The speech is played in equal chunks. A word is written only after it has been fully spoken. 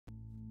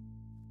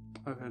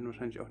Aber wir werden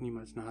wahrscheinlich auch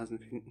niemals einen Hasen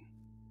finden.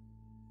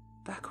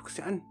 Da, guck's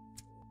dir an.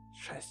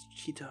 Scheiß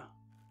Cheater.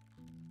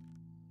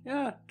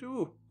 Ja,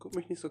 du. Guck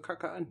mich nicht so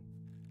kacke an.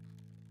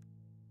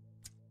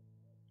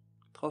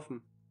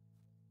 Getroffen.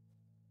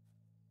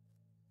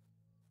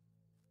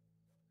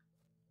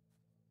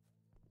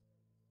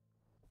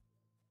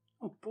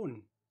 Oh,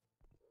 Bohnen.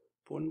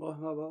 Bohnen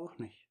brauchen wir aber auch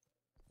nicht.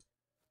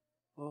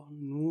 Wir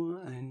brauchen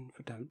nur einen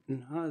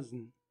verdammten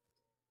Hasen.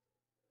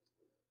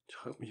 Ich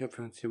frage mich, ob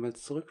wir uns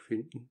jemals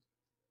zurückfinden.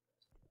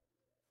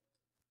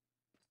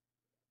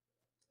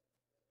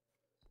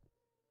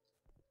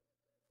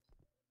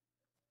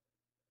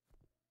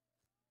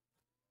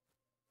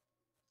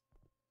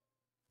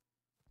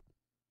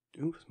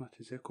 Irgendwas macht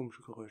hier sehr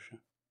komische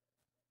Geräusche.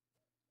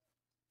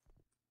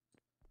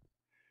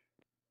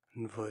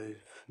 Ein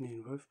Wolf. Nee,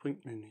 ein Wolf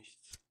bringt mir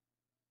nichts.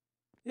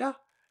 Ja,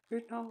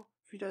 genau.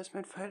 Wieder ist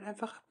mein Pfeil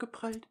einfach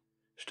abgeprallt.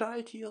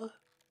 Stahltiere.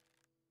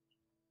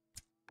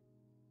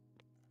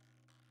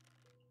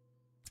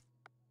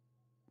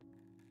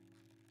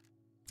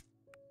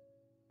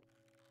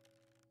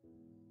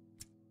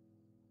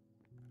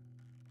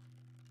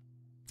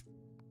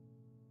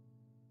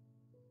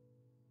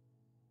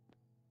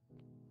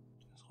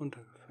 Ist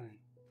runtergefallen.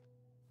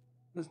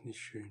 Das ist nicht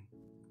schön.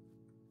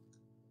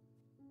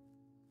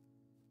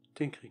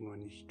 Den kriegen wir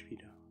nicht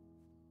wieder.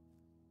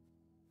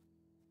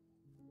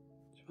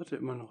 Ich warte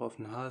immer noch auf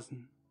einen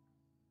Hasen.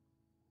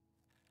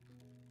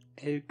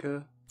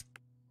 Elke.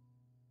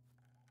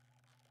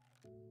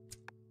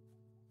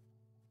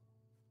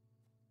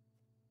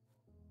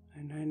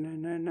 Nein, nein,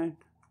 nein, nein, nein.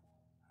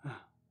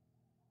 Ah.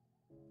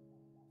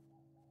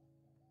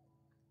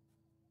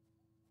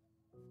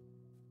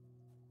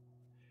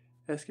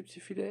 Ja, es gibt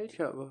hier viele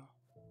Elche, aber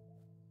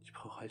ich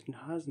brauche halt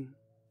einen Hasen.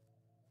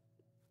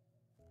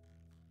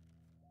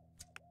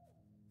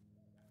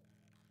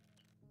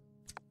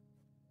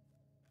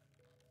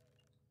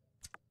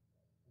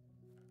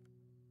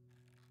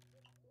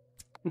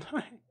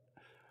 Nein.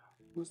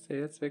 Muss der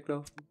jetzt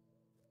weglaufen?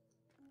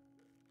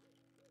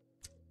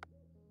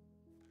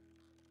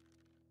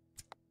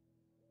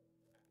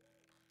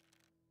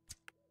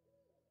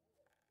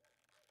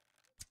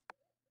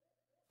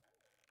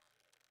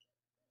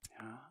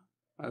 Ja,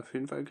 auf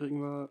jeden Fall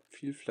kriegen wir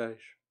viel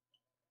Fleisch.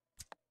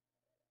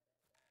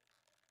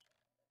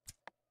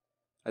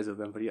 Also,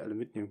 wenn wir die alle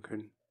mitnehmen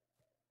können.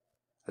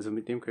 Also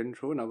mitnehmen können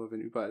schon, aber wenn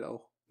überall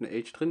auch ein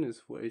Elch drin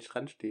ist, wo Elch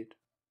dran steht.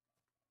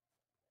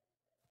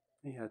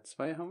 Ja,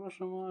 2 haben wir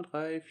schon mal,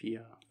 3,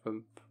 4,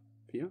 5,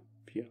 4?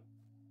 4.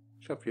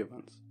 Ich glaube 4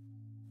 waren es.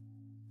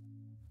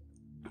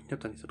 Ich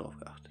habe da nicht so drauf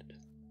geachtet.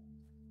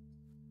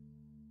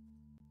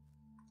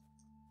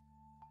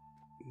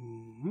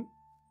 Mhm.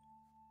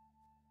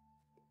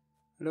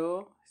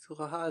 Hallo, ich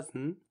suche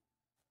Hasen.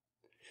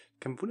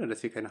 Kein Wunder,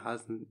 dass hier keine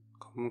Hasen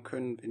kommen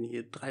können, wenn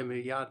hier 3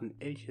 Milliarden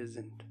Elche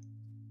sind.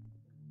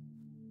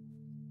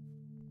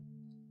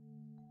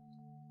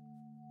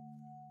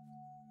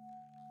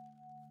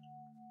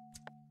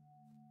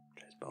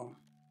 Scheiß Baum.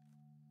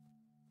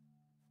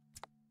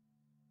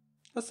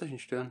 Lasst euch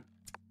nicht stören.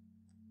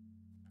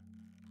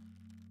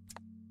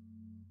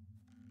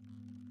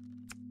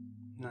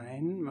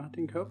 Nein, macht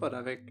den Körper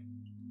da weg.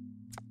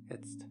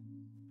 Jetzt.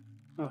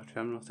 Oh, wir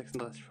haben noch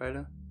 36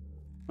 Pfeile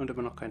und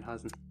immer noch keinen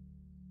Hasen.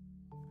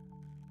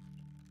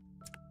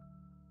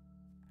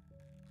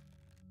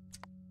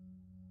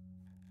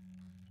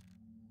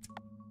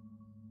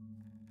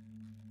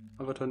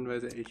 Aber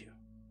tonnenweise Elche.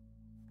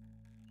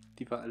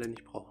 Die wir alle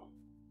nicht brauchen.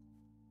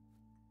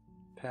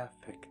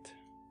 Perfekt.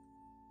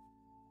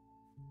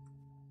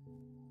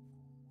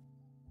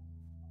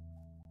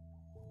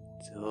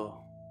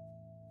 So.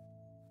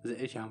 Also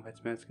Elche haben wir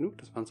jetzt mehr als genug.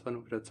 Das waren zwar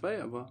nur wieder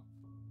 2, aber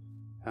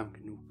wir haben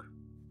genug.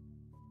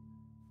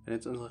 Wenn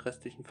jetzt unsere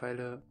restlichen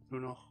Pfeile nur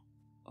noch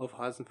auf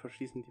Hasen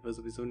verschießen, die wir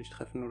sowieso nicht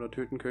treffen oder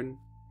töten können.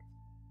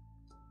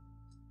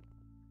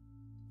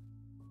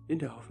 In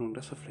der Hoffnung,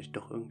 dass wir vielleicht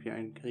doch irgendwie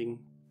einen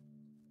kriegen.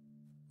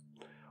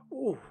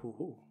 Oh,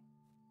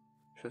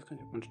 ich weiß gar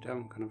nicht, ob man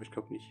sterben kann, aber ich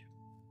glaube nicht.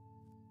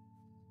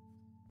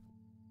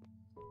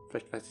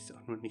 Vielleicht weiß ich es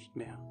auch nur nicht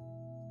mehr.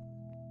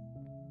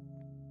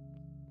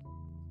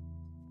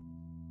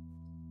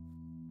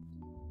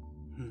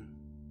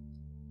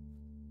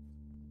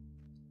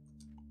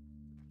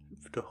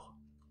 Hüpf doch.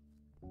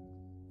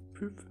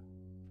 Hüpf.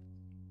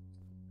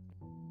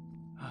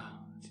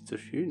 Ah, sieht so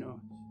schön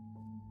aus.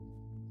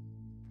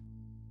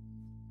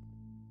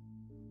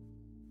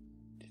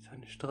 Die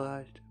Sonne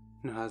strahlt.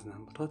 Einen Hasen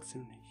haben wir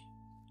trotzdem nicht.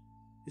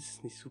 Ist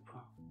es nicht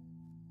super?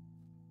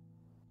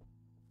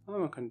 Aber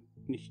man kann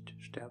nicht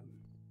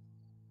sterben.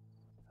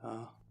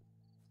 Ja.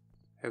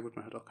 Ja gut,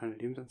 man hat auch keine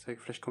Lebensanzeige.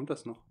 Vielleicht kommt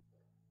das noch.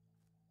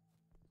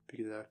 Wie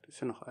gesagt, ist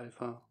ja noch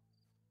Alpha.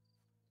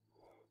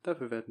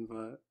 Dafür werden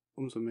wir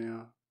umso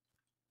mehr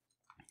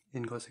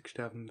in Gothic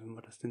sterben, wenn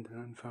wir das denn dann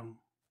anfangen.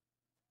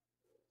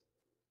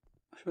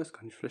 Ich weiß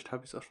gar nicht, vielleicht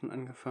habe ich es auch schon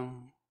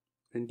angefangen,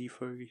 wenn die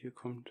Folge hier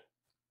kommt.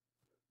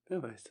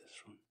 Wer weiß das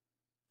schon.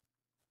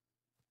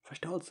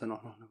 Vielleicht dauert es dann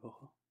auch noch eine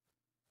Woche.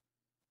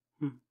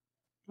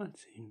 Mal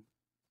sehen.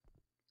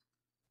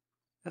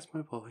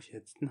 Erstmal brauche ich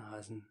jetzt einen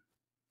Hasen.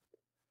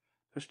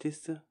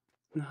 Verstehst du?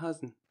 Einen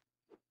Hasen.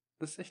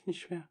 Das ist echt nicht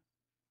schwer.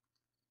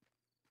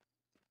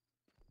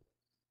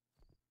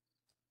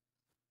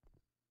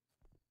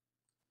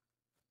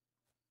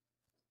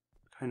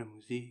 Keine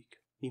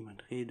Musik,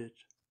 niemand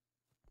redet.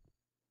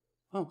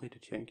 Warum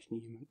redet hier eigentlich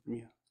nie jemand mit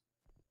mir?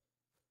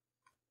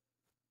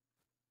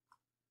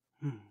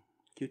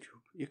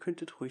 YouTube, ihr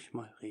könntet ruhig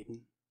mal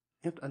reden.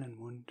 Ihr habt alle einen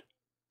Mund.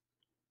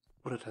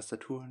 Oder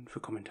Tastaturen für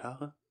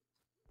Kommentare.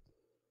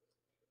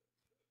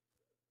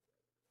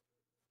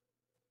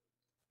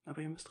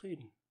 Aber ihr müsst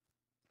reden.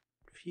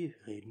 Viel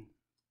reden.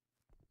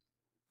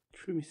 Ich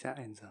fühle mich sehr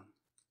einsam.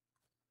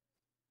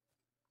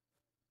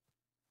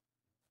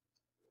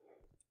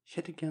 Ich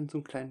hätte gern so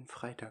einen kleinen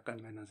Freitag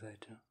an meiner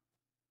Seite.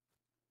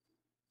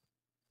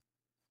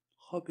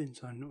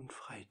 Robinson und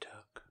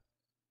Freitag.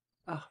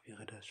 Ach,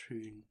 wäre das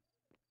schön.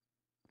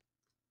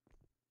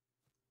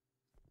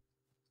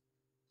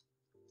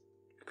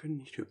 Wir können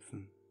nicht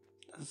hüpfen.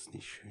 Das ist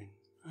nicht schön.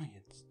 Ah,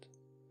 jetzt.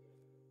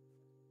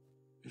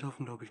 Wir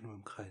laufen, glaube ich, nur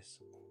im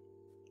Kreis.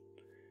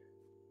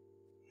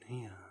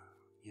 Ja.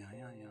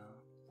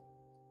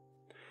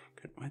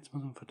 Könnten wir jetzt mal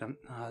so einen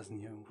verdammten Hasen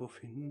hier irgendwo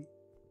finden?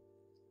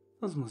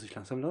 Sonst muss ich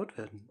langsam laut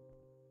werden.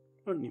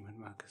 Und niemand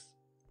mag es.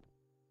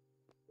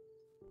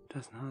 Da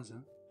ist ein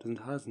Hase. Das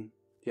sind Hasen,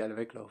 die alle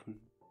weglaufen.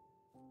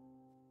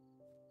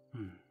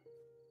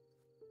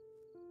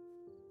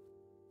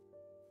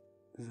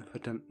 Diese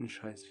verdammten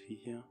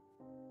Scheißviecher.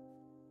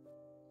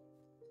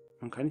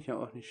 Man kann hier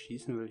auch nicht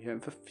schießen, weil hier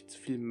einfach viel zu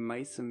viel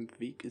Mais im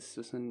Weg ist,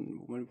 wo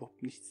man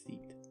überhaupt nichts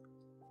sieht.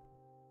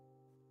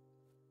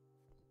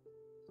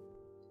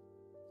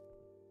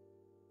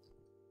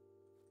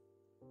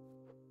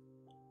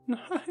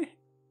 Nein!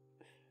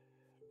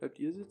 Bleibt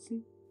ihr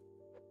sitzen?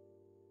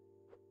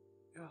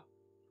 Ja.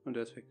 Und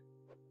er ist weg.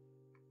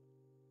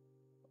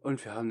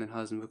 Und wir haben den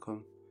Hasen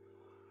bekommen.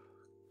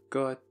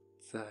 Gott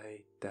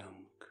sei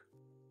Dank.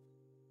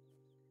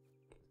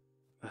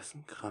 Was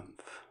ein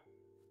Krampf.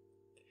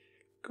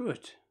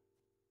 Gut.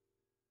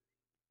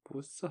 Wo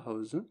ist zu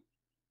Hause?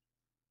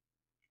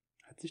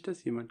 Hat sich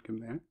das jemand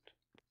gemerkt?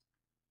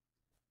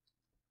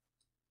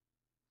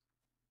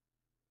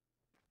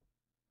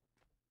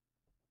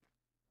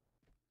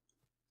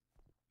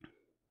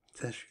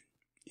 Sehr schön.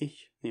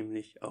 Ich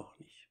nämlich auch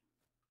nicht.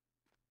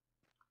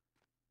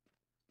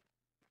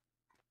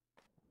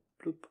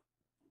 Blub.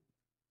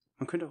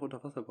 Man könnte auch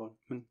unter Wasser bauen.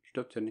 Man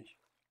stirbt ja nicht.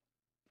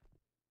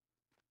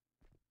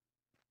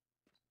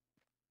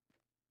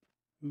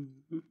 Ja,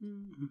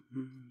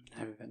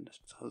 wir werden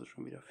das zu Hause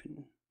schon wieder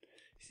finden.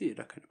 Ich sehe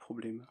da keine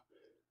Probleme.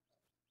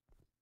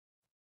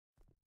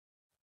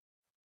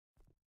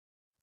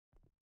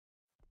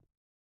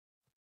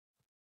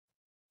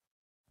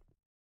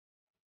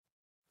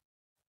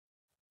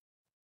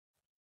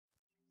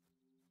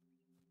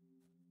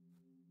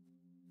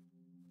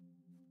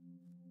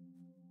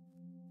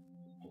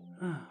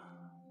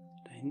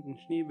 Da hinten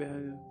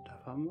Schneeberge, da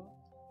fahren wir.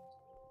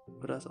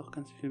 Aber da ist auch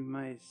ganz viel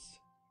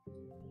Mais.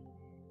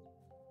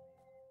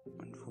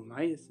 Und wo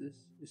Mais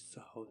ist, ist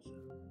zu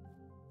Hause.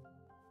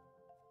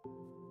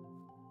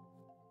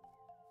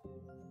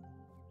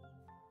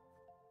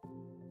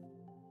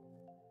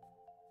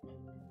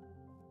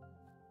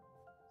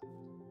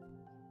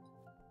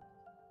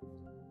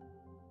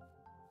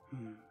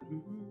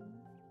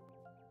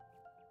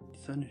 Die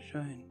Sonne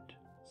scheint.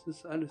 Es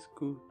ist alles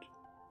gut.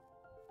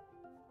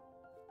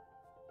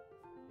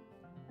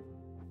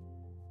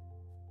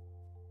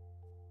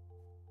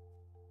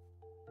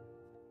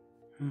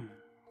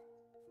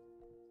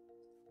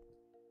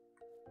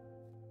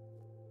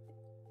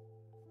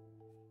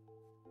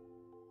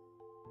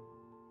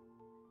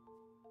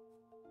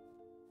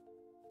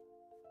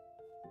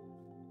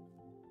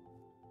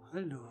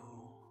 Hallo.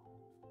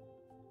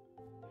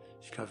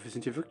 Ich glaube, wir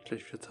sind hier wirklich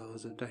gleich wieder zu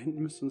Hause. Da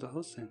hinten müsste unser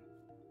Haus sein.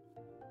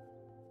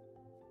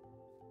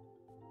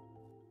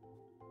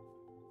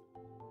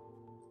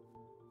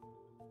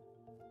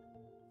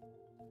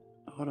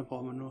 Aber dann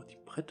brauchen wir nur noch die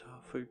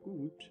Bretter. Voll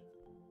gut.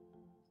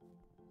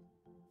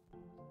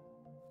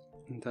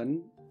 Und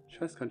dann, ich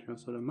weiß gar nicht mehr,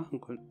 was wir da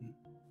machen konnten.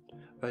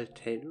 Weil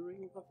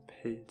Tailoring war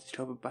Pelz. Ich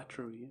glaube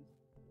Buttery.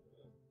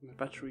 Mit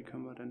Buttery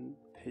können wir dann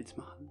Pelz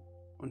machen.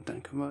 Und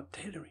dann können wir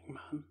Tailoring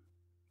machen.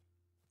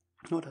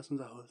 Oh, das ist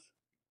unser Haus.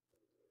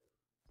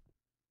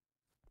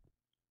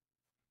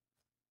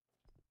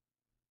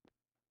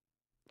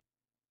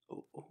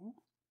 Oh.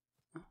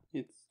 Ah,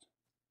 jetzt.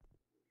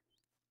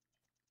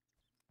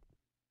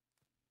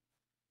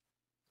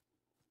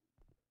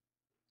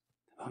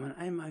 Da war man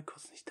einmal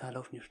kurz nicht da,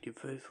 laufen hier schon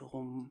die Wölfe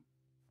rum.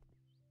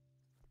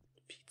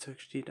 Viehzeug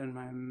steht an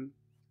meinem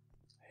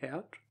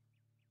Herd.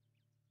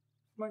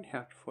 Mein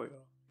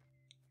Herdfeuer.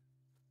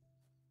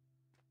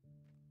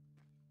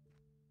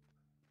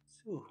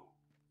 So.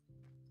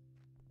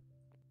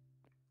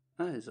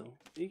 Also,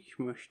 ich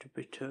möchte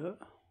bitte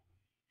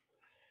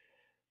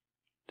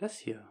das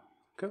hier.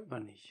 Können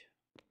wir nicht.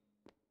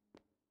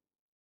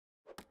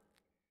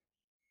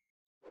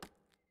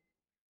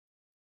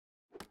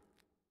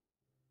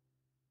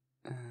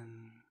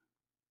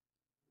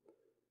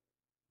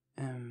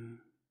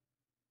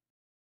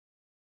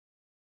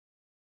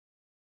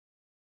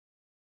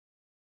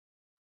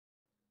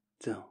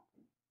 So.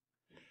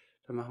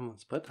 Dann machen wir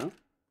uns Bretter.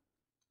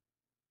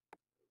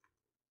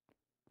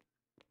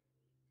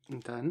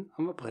 Und dann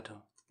haben wir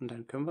Bretter. Und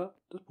dann können wir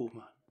das Buch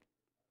machen.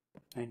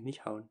 Nein,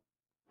 nicht hauen.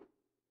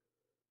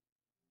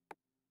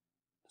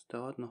 Das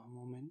dauert noch einen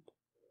Moment.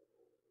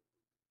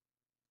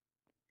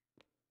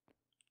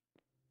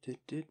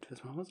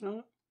 Was machen wir so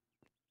lange?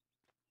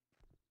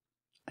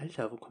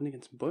 Alter, wo kommen die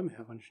ganzen Bäume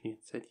her? Wann ist denn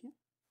jetzt Zeit hier?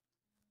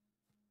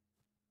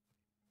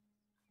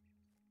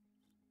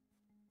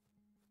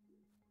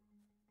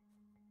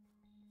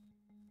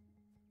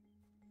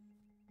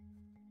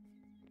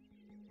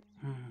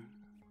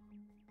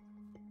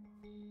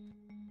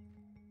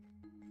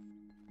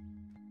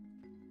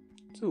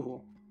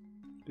 So.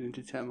 Wir sind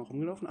jetzt ja einmal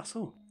rumgelaufen. Ach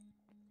so.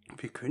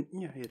 Wir könnten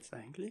ja jetzt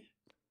eigentlich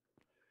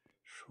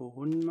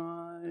schon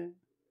mal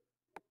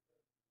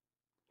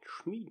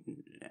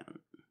schmieden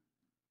lernen.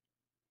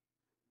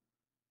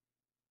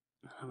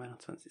 Dann haben wir noch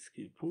 20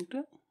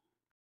 Skillpunkte.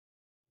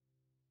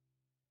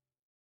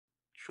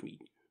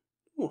 Schmieden.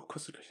 Oh,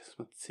 kostet gleich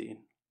erstmal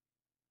 10.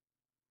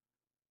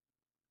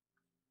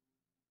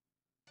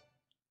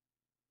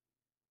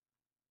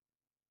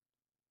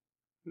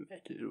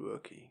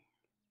 Metalworking.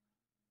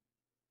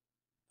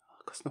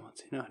 Ach, kostet nochmal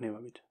 10. Ach, nehmen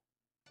wir mit.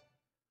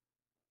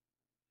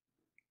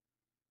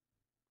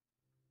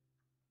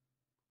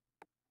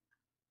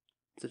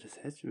 Also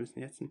das heißt, wir müssen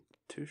jetzt einen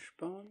Tisch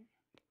bauen.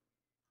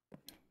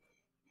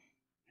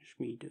 Eine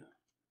Schmiede.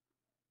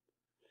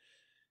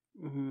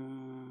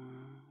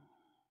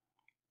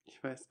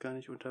 Ich weiß gar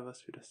nicht, unter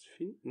was wir das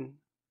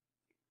finden.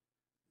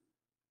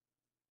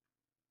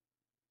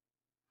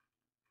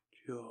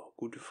 Ja,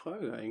 gute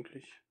Frage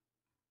eigentlich.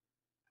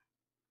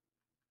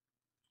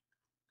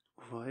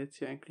 Wo war jetzt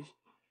hier eigentlich?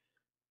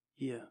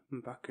 Hier,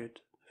 ein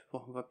Bucket. Dafür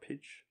brauchen wir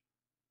Pitch.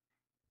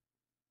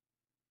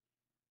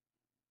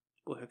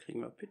 Woher kriegen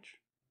wir Pitch?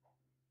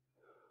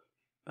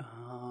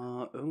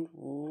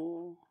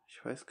 Irgendwo.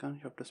 Ich weiß gar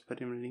nicht, ob das bei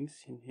dem links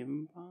hier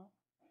neben war.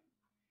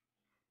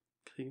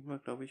 Kriegen wir,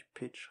 glaube ich,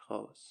 Pitch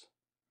raus.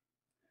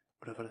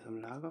 Oder war das am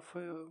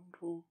Lagerfeuer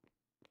irgendwo?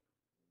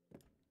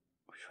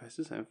 Ich weiß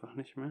es einfach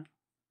nicht mehr.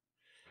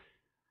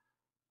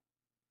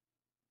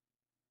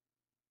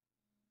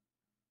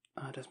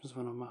 Das müssen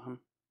wir noch machen.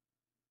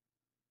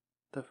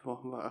 Dafür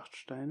brauchen wir 8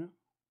 Steine.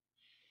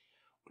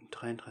 Und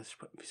 33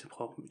 Bretter. Wieso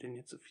brauchen wir denn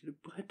jetzt so viele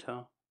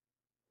Bretter?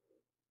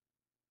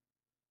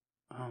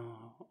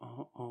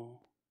 Oh.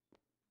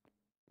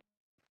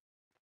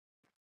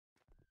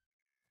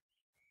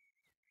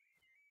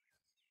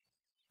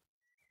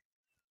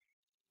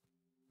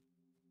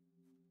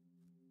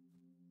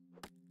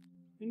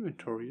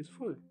 Inventory ist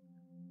voll.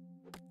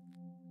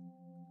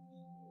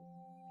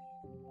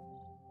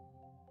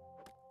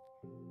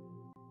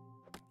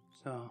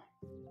 So.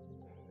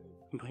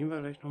 Dann bringen wir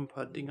gleich noch ein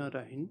paar Dinger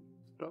dahin.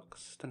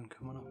 Blocks. Dann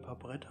können wir noch ein paar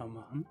Bretter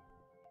machen.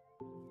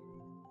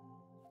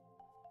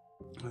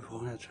 Wir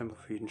brauchen jetzt scheinbar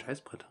für jeden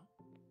Scheiß Bretter.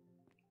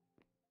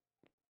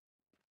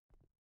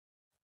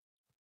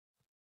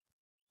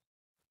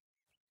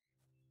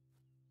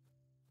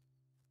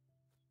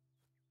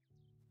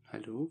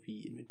 Hallo,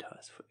 wie Inventar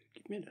ist voll.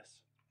 Gib mir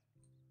das.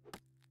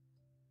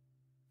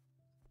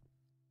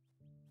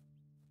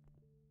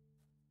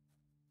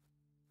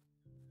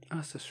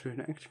 Ist das schön.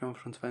 Eigentlich waren wir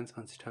schon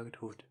 22 Tage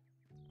tot.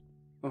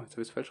 Oh, jetzt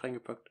habe ich es falsch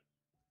reingepackt.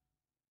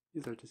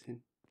 Hier sollte es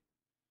hin.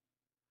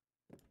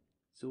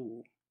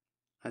 So.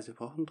 Also wir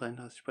brauchen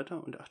 33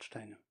 Bretter und 8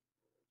 Steine.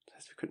 Das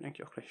heißt, wir könnten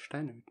eigentlich auch gleich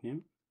Steine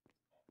mitnehmen.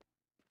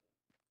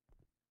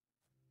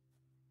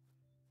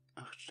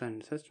 8 Steine.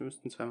 Das heißt, wir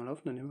müssten zweimal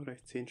laufen, dann nehmen wir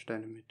gleich 10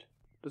 Steine mit.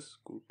 Das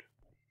ist gut.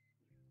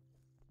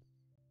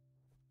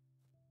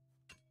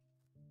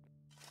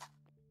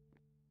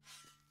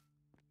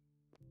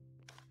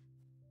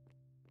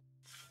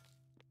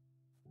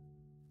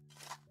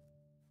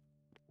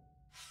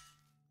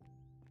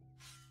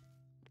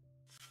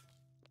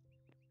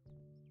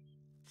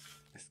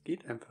 Es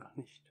geht einfach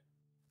nicht.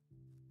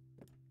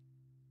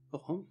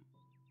 Warum?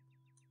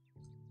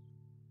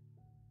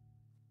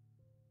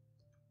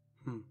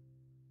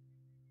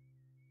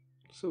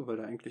 So, weil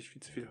da eigentlich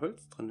viel zu viel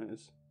Holz drin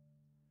ist.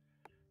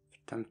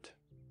 Verdammt.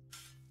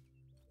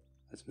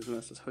 Also müssen wir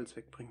erst das Holz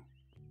wegbringen.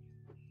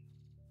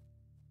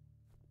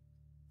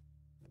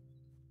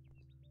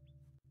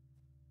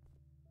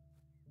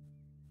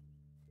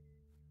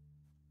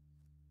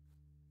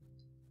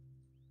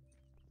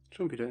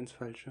 Schon wieder ins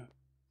Falsche.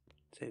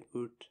 Sehr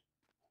gut.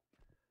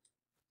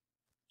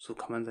 So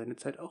kann man seine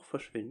Zeit auch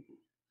verschwenden.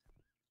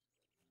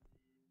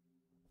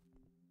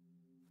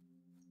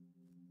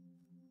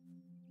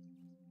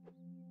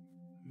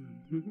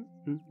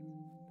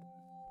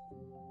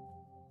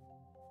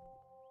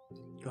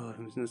 Ja, wir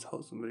müssen das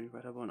Haus unbedingt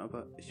weiterbauen,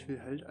 aber ich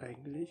will halt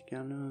eigentlich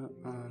gerne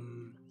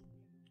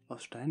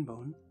aus Stein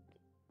bauen.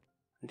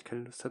 Wenn ich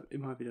keine Lust habe,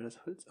 immer wieder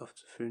das Holz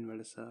aufzufüllen, weil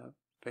es da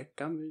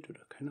weggammelt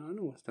oder keine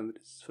Ahnung was damit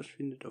ist. Es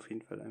verschwindet auf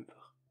jeden Fall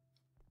einfach.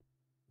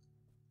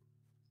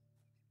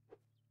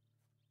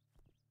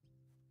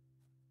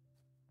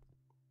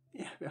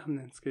 Ja, wir haben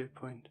einen Skill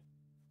Point.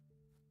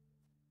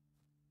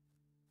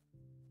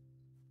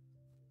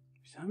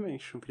 Wieso haben wir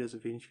eigentlich schon wieder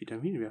so wenig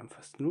Vitamine? Wir haben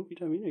fast nur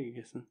Vitamine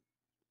gegessen.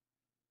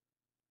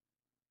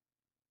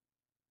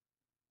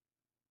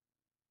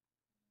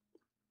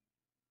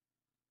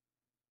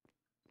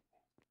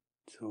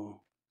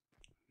 So,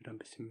 wieder ein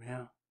bisschen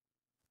mehr.